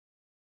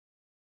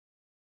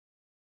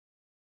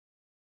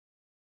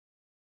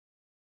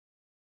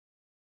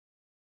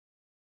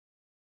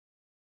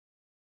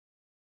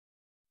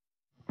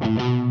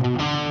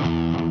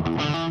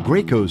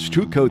Graco's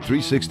TrueCoat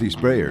 360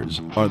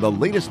 sprayers are the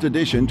latest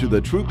addition to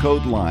the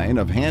TrueCoat line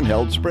of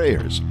handheld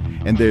sprayers,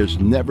 and there's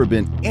never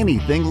been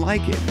anything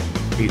like it.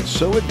 It's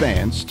so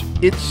advanced,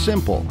 it's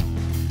simple.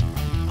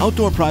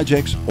 Outdoor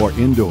projects or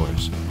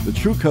indoors, the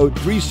TrueCoat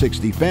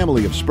 360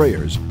 family of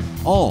sprayers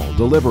all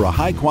deliver a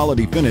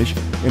high-quality finish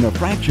in a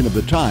fraction of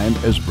the time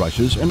as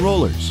brushes and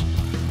rollers.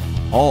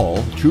 All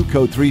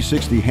TrueCoat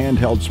 360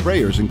 handheld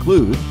sprayers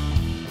include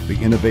the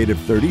innovative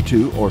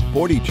 32 or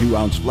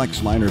 42-ounce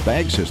flex liner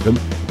bag system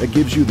that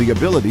gives you the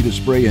ability to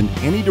spray in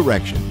any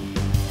direction,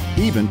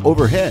 even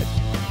overhead.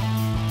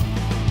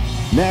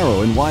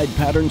 Narrow and wide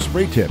pattern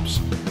spray tips,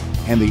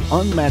 and the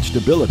unmatched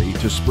ability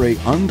to spray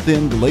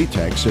unthinned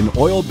latex in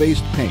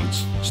oil-based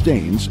paints,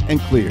 stains, and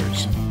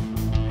clears.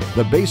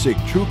 The basic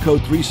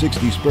TrueCoat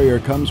 360 sprayer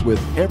comes with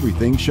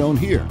everything shown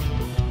here.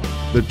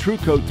 The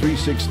TrueCoat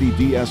 360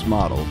 DS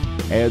model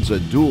adds a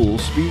dual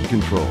speed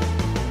control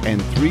and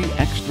 3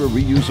 extra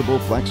reusable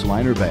flex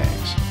liner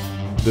bags.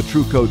 The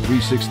TrueCoat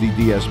 360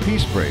 DSP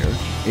sprayer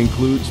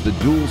includes the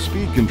dual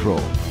speed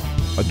control,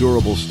 a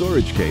durable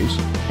storage case,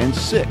 and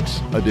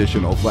 6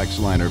 additional flex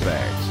liner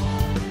bags.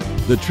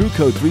 The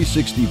TrueCoat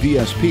 360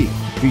 VSP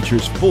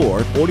features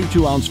 4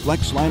 42-ounce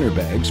flex liner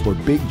bags for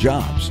big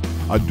jobs,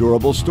 a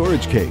durable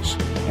storage case,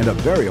 and a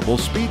variable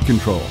speed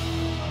control.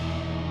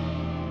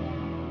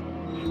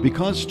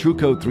 Because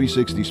TrueCoat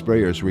 360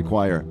 sprayers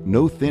require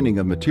no thinning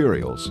of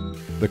materials,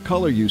 the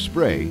color you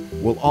spray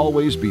will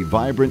always be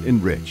vibrant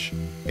and rich,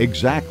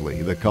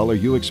 exactly the color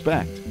you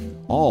expect,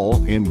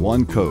 all in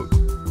one coat.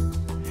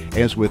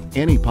 As with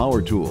any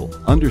power tool,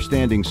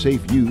 understanding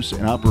safe use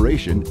and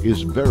operation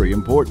is very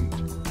important.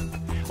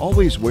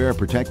 Always wear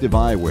protective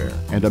eyewear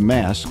and a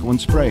mask when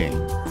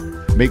spraying.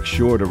 Make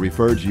sure to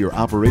refer to your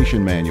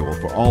operation manual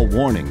for all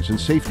warnings and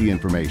safety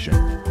information.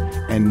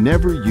 And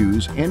never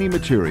use any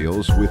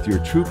materials with your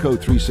TrueCoat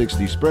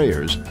 360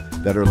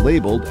 sprayers that are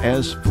labeled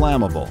as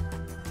flammable.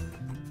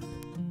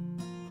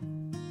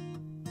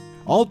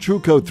 All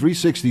TrueCoat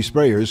 360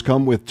 sprayers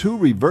come with 2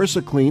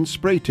 reversa-clean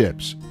spray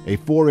tips, a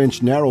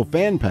 4-inch narrow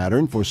fan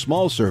pattern for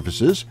small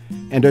surfaces,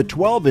 and a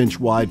 12-inch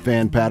wide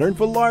fan pattern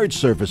for large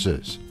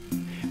surfaces.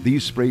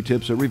 These spray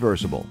tips are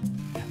reversible,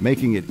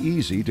 making it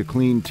easy to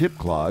clean tip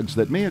clogs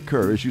that may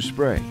occur as you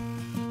spray.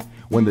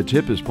 When the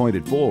tip is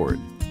pointed forward,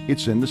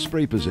 it's in the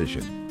spray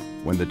position.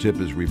 When the tip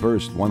is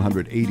reversed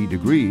 180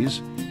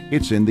 degrees,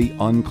 it's in the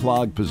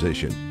unclogged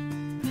position.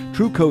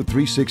 TrueCoat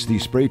 360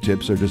 spray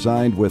tips are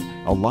designed with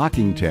a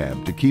locking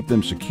tab to keep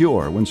them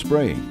secure when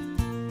spraying.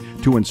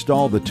 To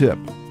install the tip,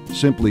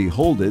 simply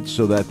hold it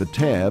so that the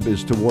tab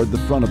is toward the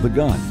front of the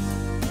gun.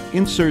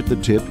 Insert the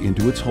tip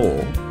into its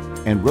hole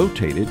and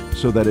rotate it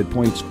so that it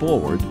points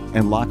forward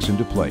and locks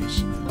into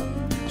place.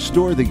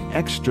 Store the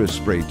extra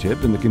spray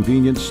tip in the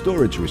convenient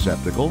storage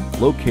receptacle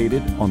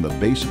located on the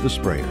base of the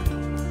sprayer.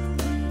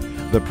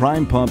 The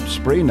prime pump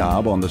spray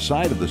knob on the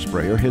side of the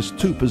sprayer has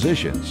 2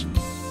 positions.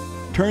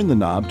 Turn the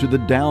knob to the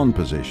down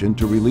position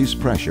to release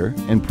pressure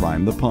and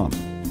prime the pump.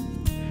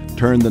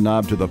 Turn the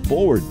knob to the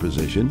forward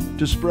position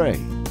to spray.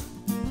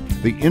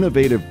 The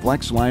innovative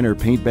flex liner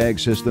paint bag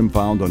system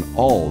found on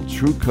all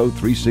TrueCoat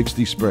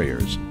 360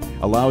 sprayers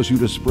allows you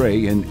to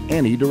spray in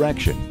any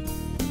direction,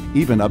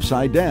 even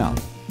upside down.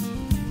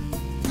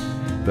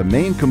 The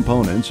main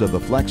components of the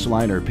flex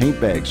liner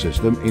paint bag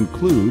system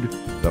include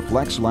the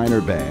flex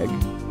liner bag,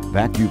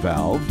 vacuum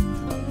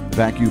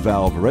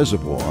valve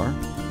reservoir,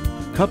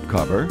 cup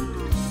cover,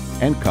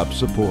 and cup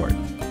support.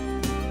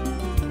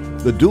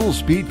 The dual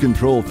speed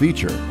control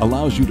feature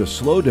allows you to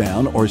slow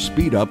down or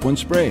speed up when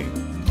spraying.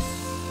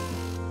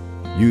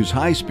 Use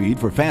high speed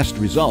for fast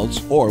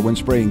results or when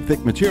spraying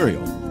thick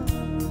material.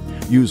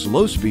 Use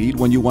low speed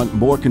when you want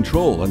more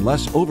control and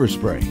less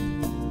overspray.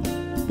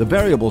 The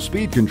variable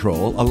speed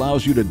control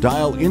allows you to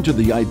dial into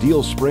the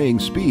ideal spraying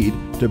speed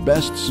to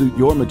best suit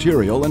your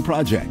material and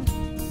project.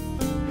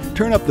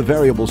 Turn up the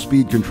variable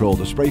speed control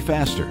to spray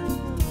faster,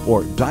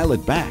 or dial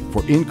it back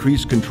for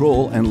increased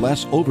control and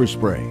less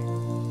overspray.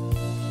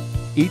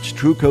 Each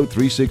TrueCoat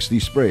 360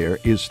 sprayer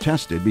is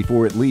tested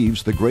before it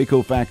leaves the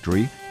Graco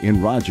factory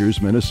in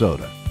Rogers,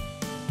 Minnesota.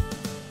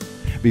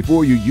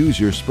 Before you use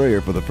your sprayer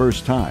for the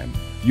first time,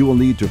 you will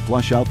need to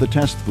flush out the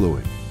test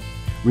fluid.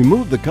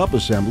 Remove the cup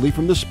assembly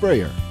from the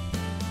sprayer.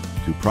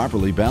 To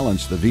properly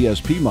balance the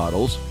VSP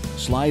models,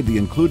 slide the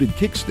included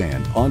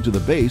kickstand onto the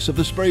base of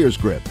the sprayer's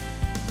grip.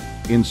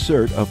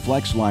 Insert a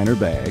flex liner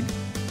bag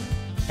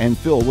and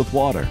fill with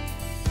water.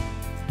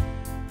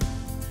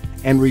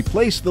 And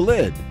replace the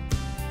lid.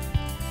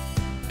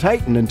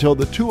 Tighten until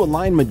the 2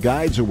 alignment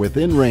guides are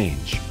within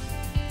range.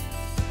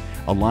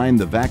 Align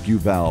the vacuum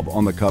valve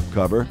on the cup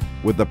cover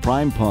with the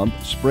prime pump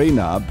spray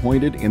knob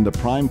pointed in the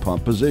prime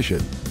pump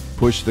position.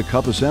 Push the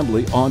cup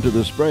assembly onto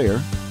the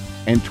sprayer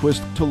and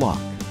twist to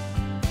lock.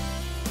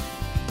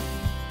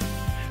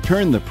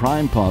 Turn the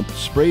prime pump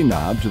spray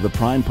knob to the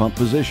prime pump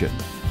position.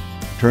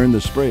 Turn the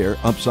sprayer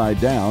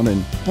upside down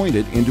and point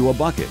it into a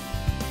bucket.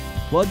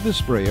 Plug the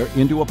sprayer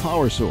into a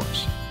power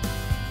source.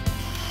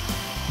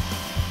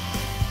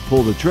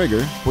 Pull the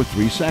trigger for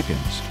 3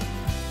 seconds.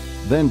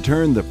 Then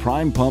turn the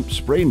prime pump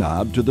spray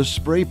knob to the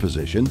spray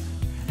position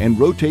and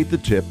rotate the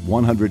tip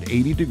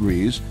 180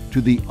 degrees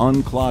to the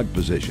unclogged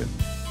position.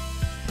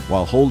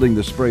 While holding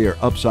the sprayer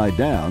upside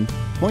down,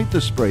 point the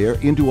sprayer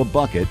into a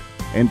bucket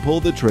and pull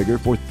the trigger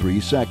for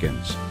 3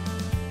 seconds.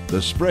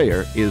 The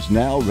sprayer is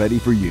now ready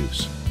for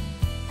use.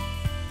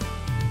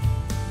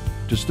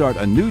 To start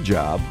a new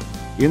job,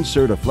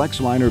 insert a flex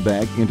liner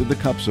bag into the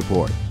cup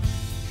support.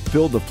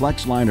 Fill the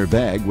flex liner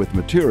bag with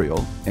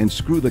material and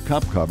screw the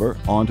cup cover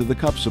onto the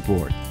cup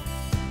support.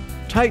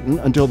 Tighten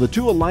until the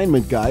 2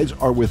 alignment guides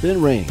are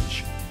within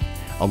range.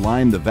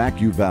 Align the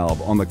vacuum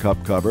valve on the cup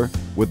cover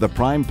with the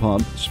prime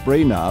pump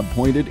spray knob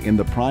pointed in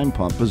the prime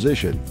pump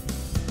position.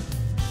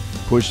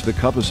 Push the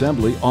cup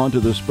assembly onto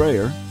the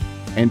sprayer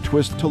and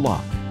twist to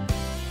lock.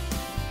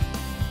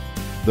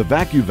 The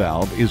vacuum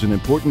valve is an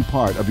important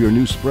part of your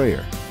new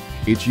sprayer.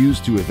 It's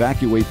used to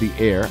evacuate the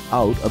air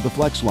out of the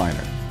flex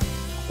liner.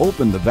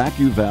 Open the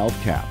vacuum valve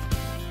cap.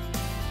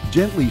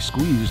 Gently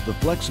squeeze the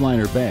flex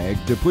liner bag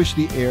to push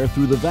the air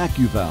through the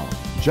vacuum valve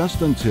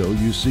just until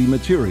you see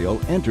material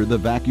enter the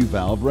vacuum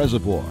valve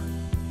reservoir.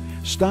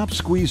 Stop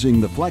squeezing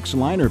the flex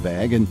liner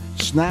bag and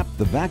snap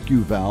the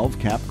vacuum valve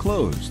cap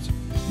closed.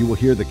 You will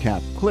hear the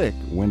cap click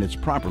when it's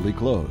properly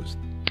closed.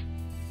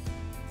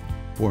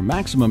 For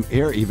maximum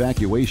air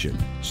evacuation,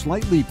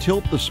 slightly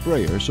tilt the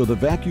sprayer so the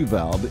vacuum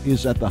valve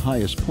is at the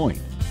highest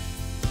point.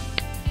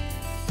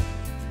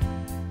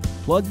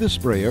 Plug the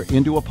sprayer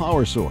into a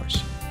power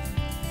source.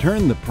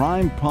 Turn the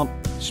prime pump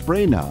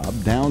spray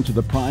knob down to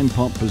the prime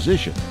pump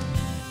position.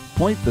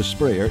 Point the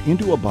sprayer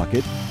into a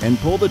bucket and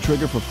pull the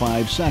trigger for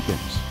 5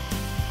 seconds.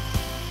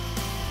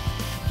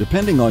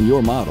 Depending on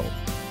your model,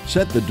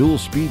 set the dual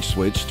speed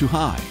switch to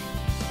high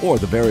or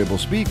the variable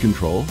speed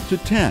control to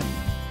 10.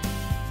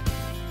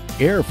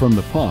 Air from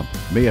the pump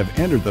may have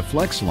entered the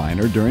flex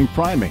liner during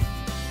priming.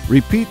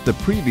 Repeat the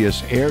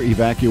previous air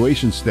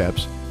evacuation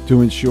steps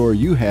to ensure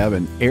you have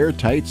an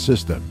airtight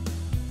system.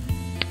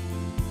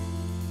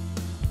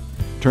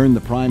 Turn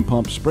the prime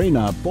pump spray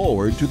knob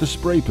forward to the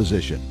spray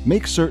position.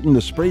 Make certain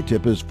the spray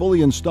tip is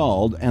fully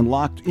installed and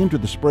locked into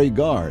the spray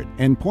guard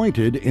and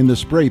pointed in the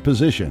spray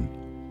position.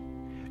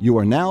 You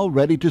are now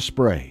ready to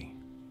spray.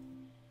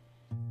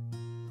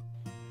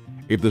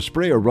 If the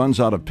sprayer runs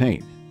out of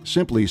paint,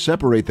 simply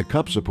separate the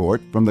cup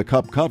support from the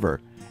cup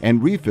cover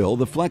and refill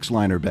the flex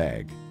liner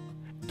bag.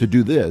 To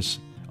do this,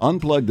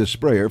 unplug the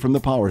sprayer from the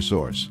power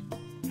source.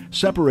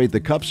 Separate the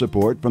cup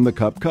support from the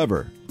cup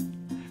cover.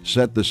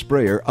 Set the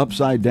sprayer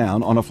upside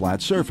down on a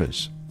flat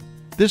surface.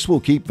 This will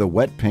keep the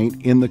wet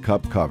paint in the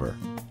cup cover.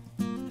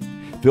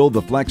 Fill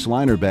the flex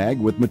liner bag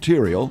with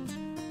material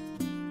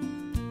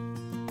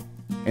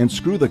and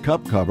screw the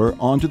cup cover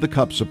onto the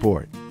cup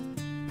support.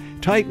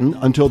 Tighten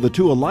until the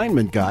 2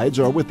 alignment guides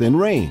are within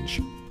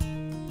range.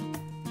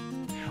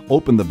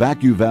 Open the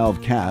vacuum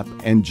valve cap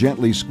and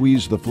gently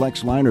squeeze the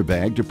flex liner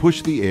bag to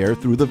push the air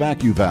through the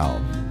vacuum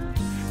valve,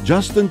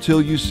 just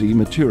until you see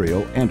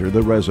material enter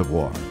the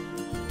reservoir.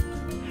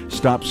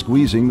 Stop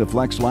squeezing the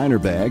flex liner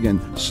bag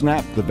and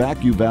snap the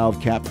vacuum valve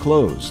cap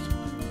closed.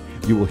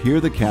 You will hear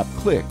the cap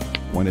click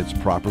when it's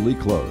properly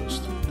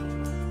closed.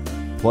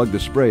 Plug the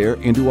sprayer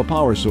into a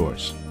power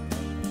source.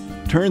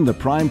 Turn the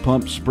prime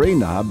pump spray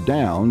knob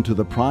down to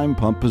the prime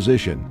pump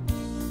position.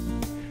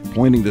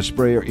 Pointing the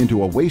sprayer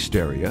into a waste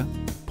area,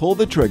 pull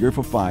the trigger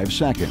for 5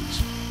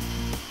 seconds.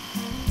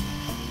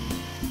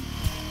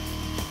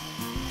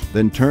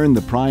 Then turn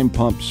the prime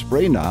pump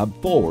spray knob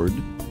forward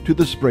to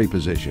the spray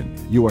position.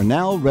 You are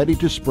now ready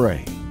to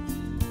spray.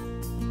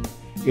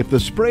 If the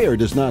sprayer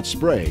does not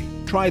spray,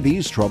 try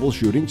these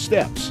troubleshooting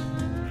steps.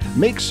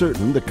 Make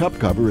certain the cup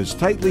cover is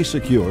tightly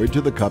secured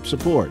to the cup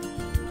support.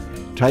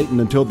 Tighten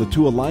until the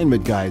 2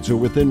 alignment guides are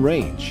within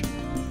range.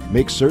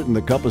 Make certain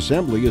the cup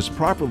assembly is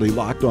properly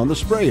locked on the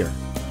sprayer.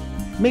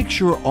 Make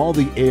sure all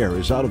the air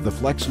is out of the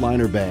flex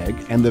liner bag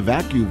and the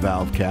vacuum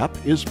valve cap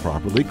is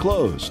properly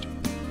closed.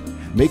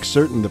 Make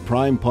certain the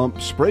prime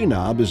pump spray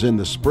knob is in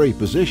the spray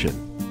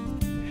position.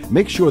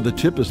 Make sure the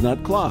tip is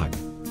not clogged.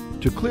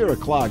 To clear a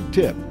clogged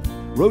tip,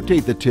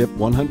 rotate the tip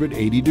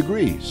 180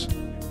 degrees.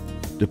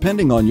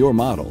 Depending on your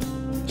model,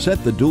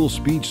 set the dual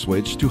speed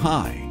switch to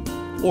high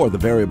or the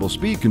variable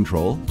speed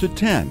control to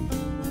 10.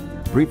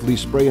 Briefly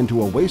spray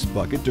into a waste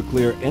bucket to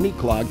clear any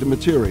clogged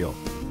material.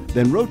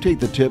 Then rotate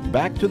the tip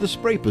back to the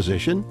spray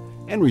position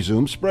and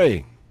resume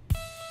spraying.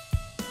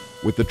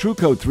 With the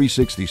TrueCoat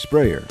 360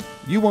 sprayer,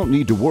 you won't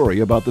need to worry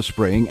about the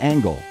spraying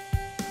angle.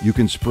 You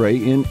can spray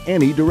in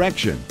any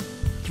direction,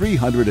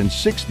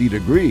 360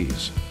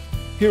 degrees.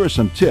 Here are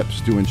some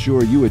tips to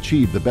ensure you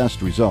achieve the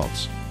best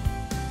results.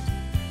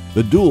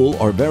 The dual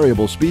or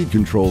variable speed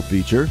control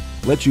feature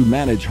lets you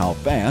manage how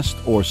fast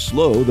or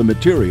slow the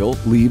material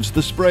leaves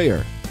the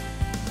sprayer.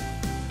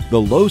 The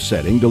low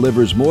setting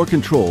delivers more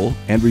control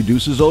and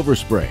reduces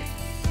overspray.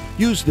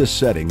 Use this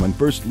setting when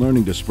first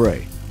learning to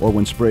spray or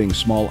when spraying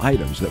small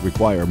items that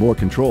require more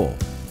control.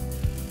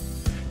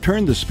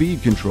 Turn the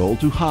speed control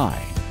to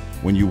high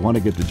when you want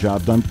to get the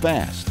job done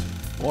fast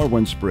or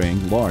when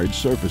spraying large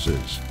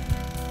surfaces.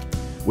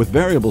 With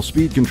variable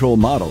speed control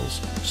models,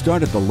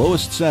 start at the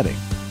lowest setting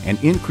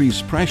and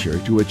increase pressure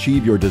to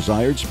achieve your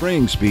desired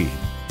spraying speed.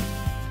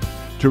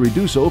 To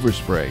reduce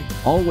overspray,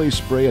 always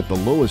spray at the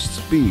lowest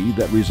speed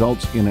that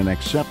results in an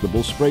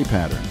acceptable spray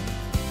pattern.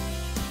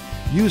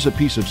 Use a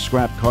piece of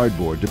scrap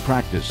cardboard to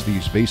practice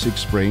these basic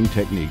spraying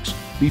techniques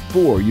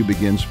before you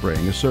begin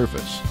spraying a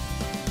surface.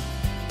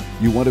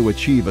 You want to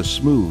achieve a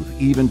smooth,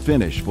 even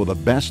finish for the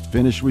best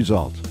finish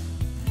result.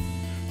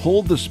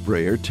 Hold the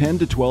sprayer 10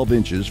 to 12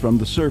 inches from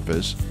the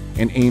surface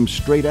and aim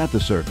straight at the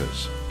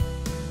surface.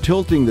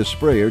 Tilting the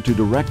sprayer to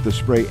direct the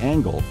spray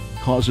angle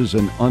causes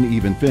an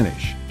uneven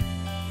finish.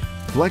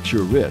 Flex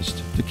your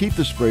wrist to keep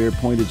the sprayer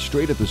pointed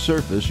straight at the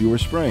surface you are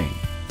spraying.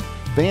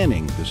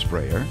 Fanning the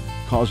sprayer,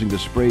 causing the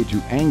spray to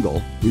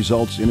angle,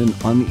 results in an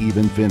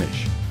uneven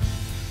finish.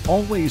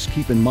 Always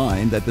keep in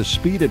mind that the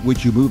speed at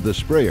which you move the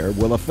sprayer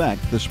will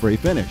affect the spray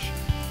finish.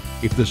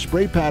 If the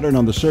spray pattern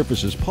on the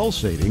surface is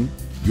pulsating,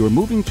 you are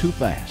moving too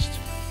fast.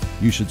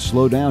 You should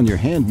slow down your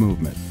hand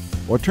movement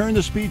or turn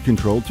the speed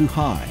control to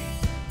high.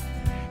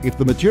 If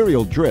the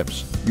material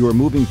drips, you are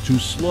moving too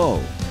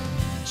slow.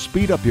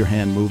 Speed up your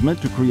hand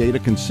movement to create a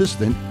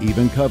consistent,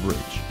 even coverage.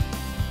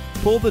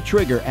 Pull the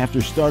trigger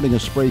after starting a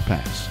spray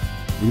pass.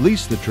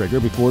 Release the trigger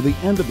before the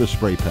end of the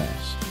spray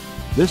pass.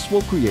 This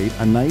will create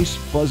a nice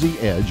fuzzy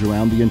edge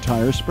around the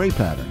entire spray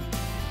pattern,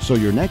 so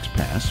your next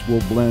pass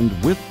will blend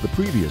with the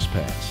previous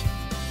pass.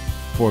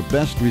 For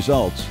best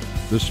results,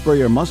 the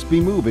sprayer must be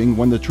moving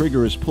when the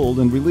trigger is pulled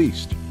and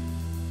released.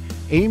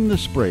 Aim the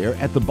sprayer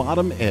at the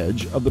bottom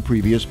edge of the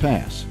previous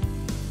pass,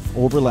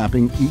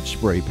 overlapping each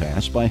spray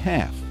pass by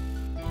half.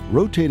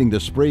 Rotating the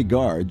spray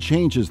guard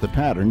changes the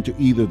pattern to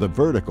either the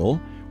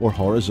vertical or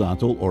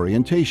horizontal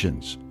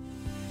orientations.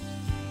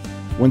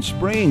 When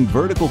spraying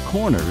vertical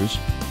corners,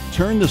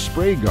 turn the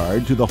spray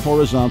guard to the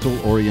horizontal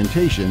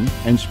orientation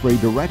and spray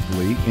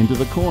directly into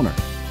the corner.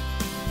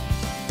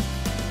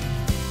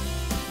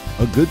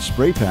 A good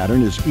spray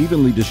pattern is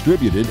evenly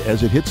distributed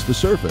as it hits the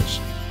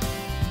surface.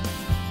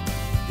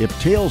 If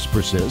tails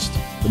persist,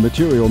 the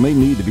material may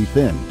need to be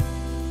thinned.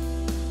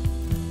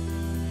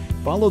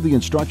 Follow the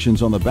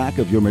instructions on the back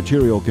of your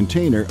material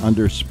container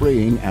under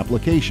spraying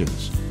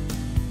applications.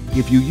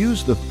 If you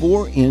use the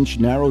 4-inch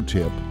narrow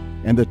tip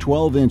and the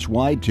 12-inch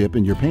wide tip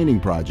in your painting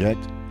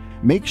project,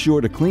 make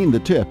sure to clean the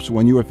tips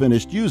when you are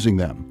finished using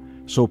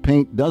them, so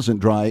paint doesn't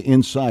dry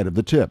inside of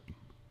the tip.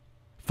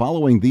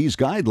 Following these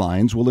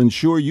guidelines will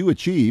ensure you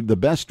achieve the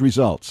best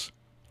results.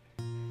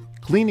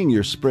 Cleaning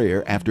your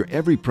sprayer after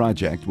every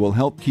project will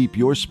help keep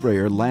your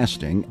sprayer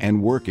lasting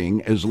and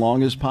working as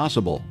long as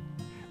possible.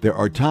 There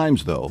are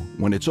times, though,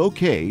 when it's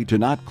okay to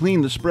not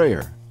clean the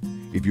sprayer.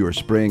 If you are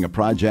spraying a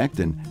project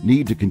and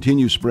need to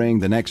continue spraying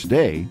the next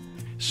day,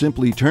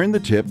 simply turn the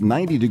tip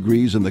 90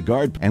 degrees in the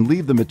guard and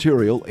leave the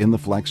material in the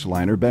flex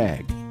liner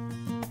bag.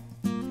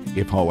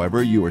 If,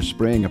 however, you are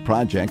spraying a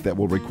project that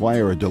will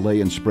require a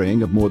delay in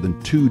spraying of more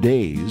than 2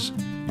 days,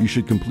 you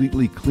should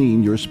completely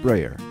clean your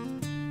sprayer.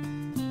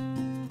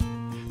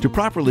 To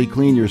properly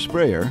clean your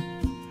sprayer,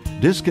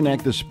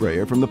 disconnect the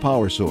sprayer from the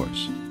power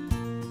source.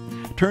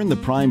 Turn the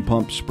prime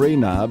pump spray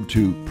knob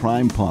to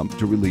prime pump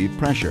to relieve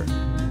pressure.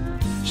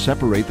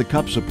 Separate the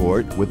cup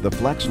support with the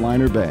flex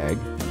liner bag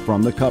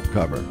from the cup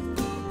cover.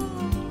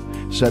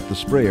 Set the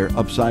sprayer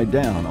upside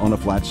down on a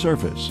flat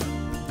surface.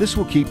 This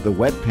will keep the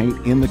wet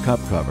paint in the cup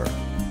cover.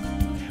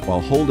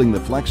 While holding the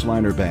flex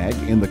liner bag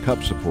in the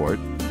cup support,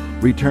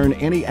 return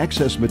any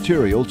excess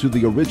material to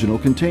the original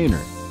container.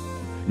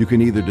 You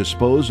can either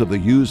dispose of the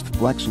used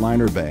flex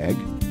liner bag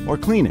or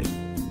clean it.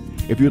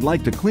 If you'd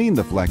like to clean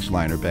the flex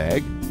liner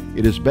bag,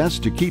 it is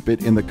best to keep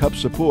it in the cup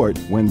support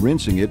when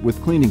rinsing it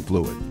with cleaning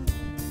fluid.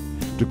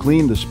 To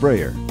clean the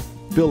sprayer,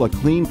 fill a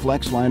clean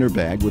flex liner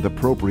bag with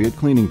appropriate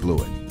cleaning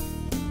fluid.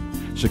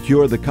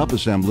 Secure the cup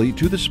assembly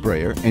to the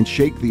sprayer and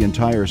shake the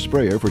entire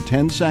sprayer for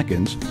 10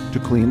 seconds to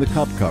clean the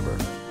cup cover.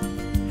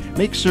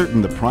 Make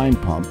certain the prime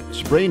pump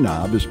spray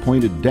knob is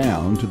pointed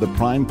down to the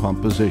prime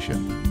pump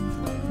position.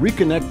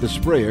 Reconnect the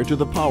sprayer to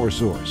the power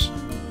source.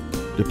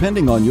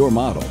 Depending on your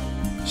model,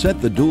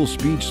 set the dual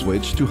speed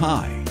switch to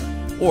high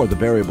or the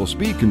variable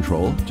speed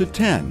control to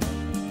 10.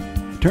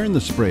 Turn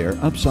the sprayer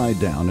upside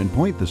down and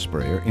point the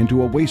sprayer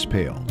into a waste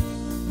pail.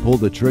 Pull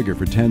the trigger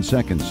for 10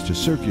 seconds to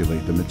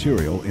circulate the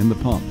material in the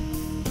pump.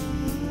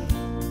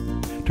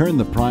 Turn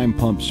the prime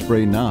pump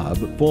spray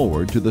knob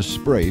forward to the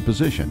spray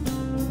position.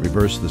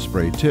 Reverse the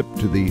spray tip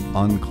to the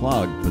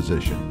unclogged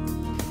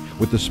position.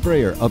 With the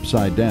sprayer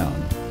upside down,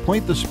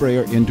 point the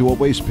sprayer into a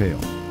waste pail.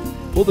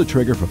 Pull the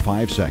trigger for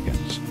 5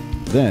 seconds,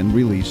 then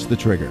release the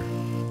trigger.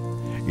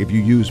 If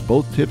you use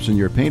both tips in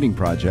your painting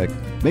project,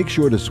 make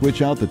sure to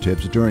switch out the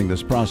tips during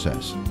this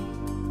process.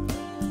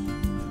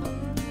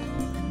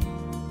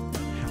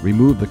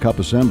 Remove the cup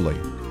assembly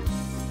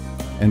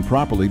and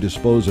properly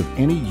dispose of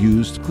any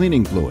used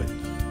cleaning fluid.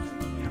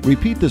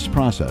 Repeat this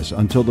process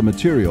until the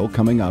material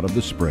coming out of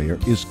the sprayer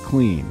is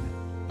clean.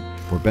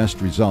 For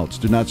best results,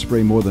 do not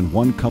spray more than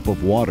 1 cup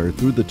of water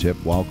through the tip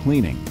while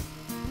cleaning.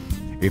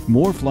 If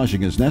more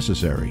flushing is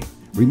necessary,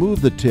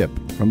 remove the tip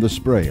from the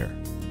sprayer.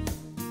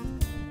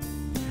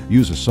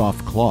 Use a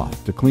soft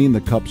cloth to clean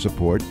the cup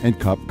support and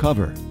cup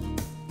cover.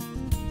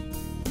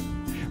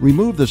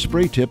 Remove the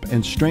spray tip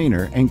and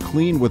strainer and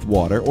clean with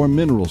water or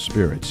mineral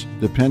spirits,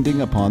 depending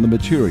upon the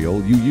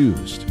material you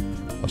used.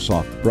 A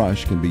soft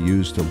brush can be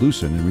used to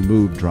loosen and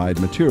remove dried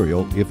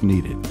material if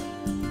needed.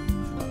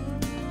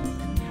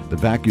 The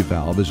vacuum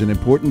valve is an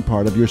important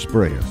part of your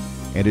sprayer,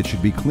 and it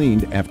should be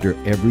cleaned after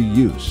every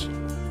use.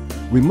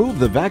 Remove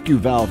the vacuum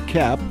valve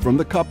cap from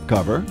the cup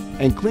cover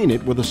and clean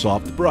it with a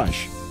soft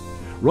brush.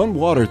 Run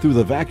water through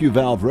the vacuum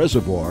valve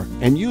reservoir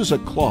and use a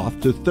cloth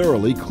to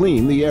thoroughly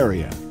clean the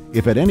area.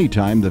 If at any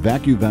time the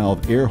vacuum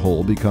valve air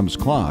hole becomes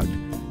clogged,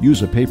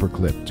 use a paper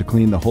clip to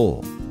clean the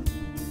hole.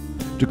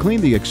 To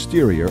clean the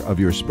exterior of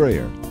your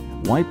sprayer,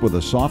 wipe with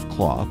a soft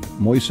cloth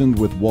moistened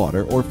with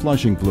water or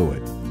flushing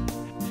fluid.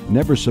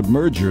 Never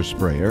submerge your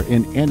sprayer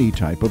in any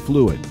type of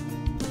fluid.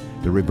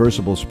 The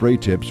reversible spray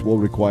tips will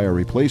require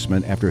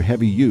replacement after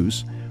heavy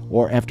use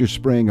or after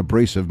spraying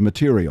abrasive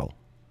material.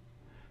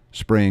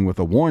 Spraying with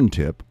a worn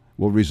tip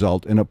will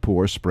result in a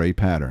poor spray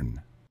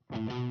pattern.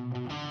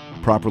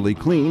 Properly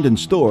cleaned and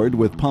stored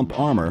with pump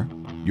armor,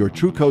 your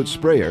TrueCoat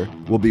sprayer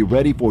will be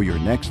ready for your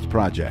next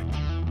project.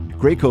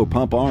 Graco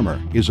Pump Armor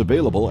is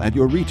available at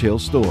your retail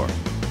store.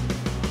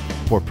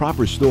 For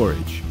proper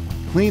storage,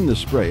 clean the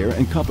sprayer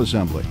and cup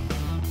assembly.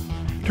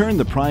 Turn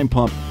the prime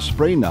pump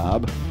spray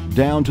knob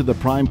down to the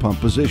prime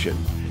pump position.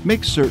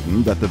 Make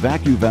certain that the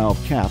vacuum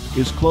valve cap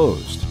is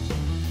closed.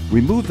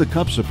 Remove the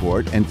cup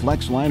support and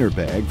flex liner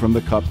bag from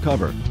the cup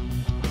cover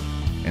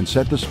and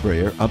set the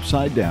sprayer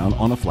upside down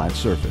on a flat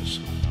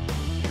surface.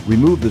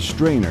 Remove the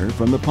strainer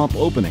from the pump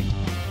opening.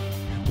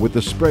 With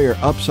the sprayer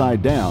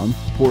upside down,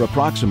 pour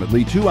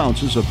approximately 2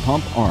 ounces of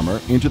pump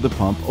armor into the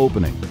pump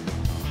opening.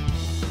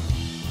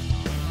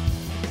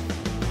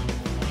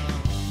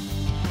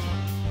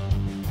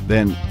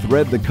 Then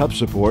thread the cup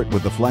support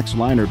with the flex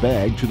liner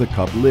bag to the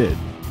cup lid.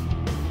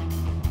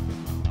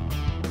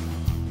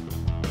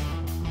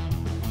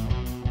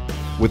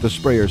 With the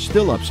sprayer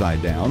still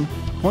upside down,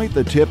 point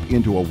the tip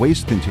into a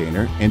waste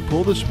container and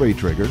pull the spray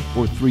trigger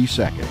for 3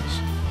 seconds.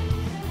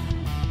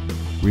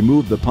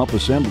 Remove the pump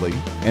assembly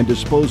and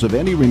dispose of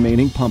any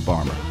remaining pump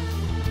armor.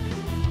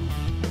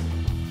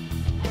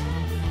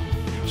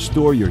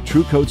 Store your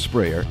TrueCoat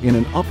sprayer in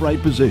an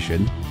upright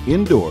position,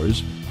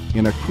 indoors,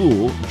 in a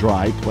cool,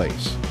 dry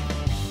place.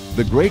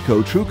 The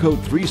Graco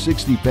TrueCoat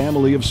 360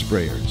 family of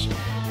sprayers.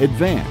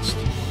 Advanced,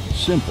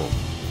 simple,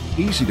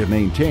 easy to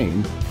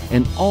maintain,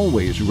 and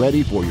always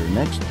ready for your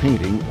next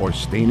painting or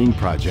staining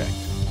project.